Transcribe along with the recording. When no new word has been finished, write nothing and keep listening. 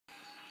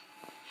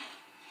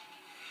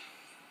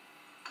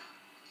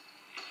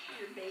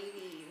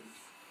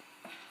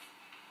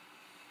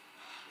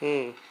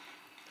ladies.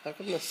 How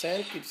come the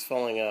sand keeps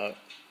falling out?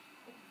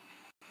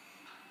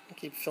 I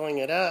keep filling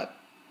it up.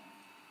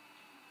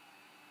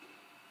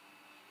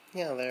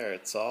 Yeah, there,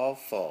 it's all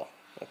full.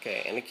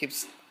 Okay, and it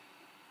keeps...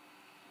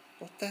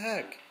 What the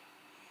heck?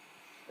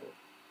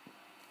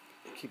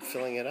 Keep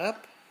filling it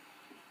up.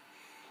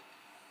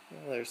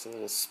 Well, there's a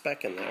little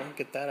speck in there.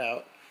 Get that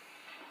out.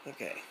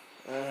 Okay.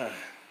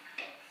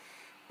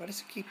 Why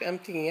does it keep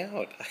emptying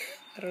out?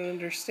 I don't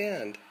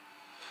understand.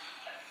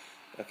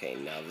 Okay,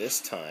 now this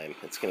time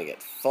it's going to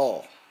get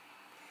full.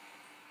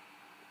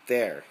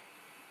 There.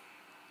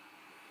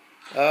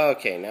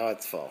 Okay, now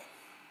it's full.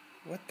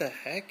 What the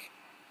heck?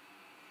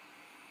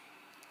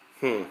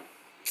 If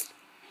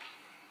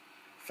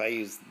I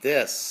use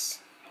this,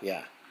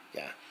 yeah,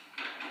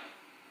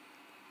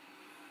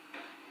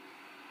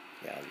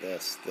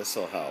 this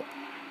will help.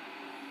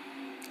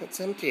 It's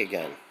empty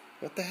again.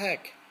 What the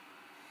heck?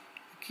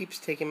 It keeps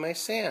taking my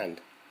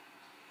sand.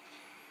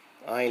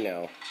 I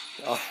know.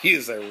 I'll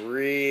use a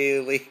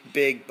really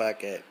big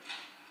bucket.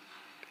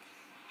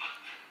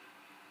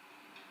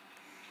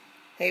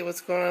 Hey,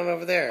 what's going on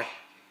over there?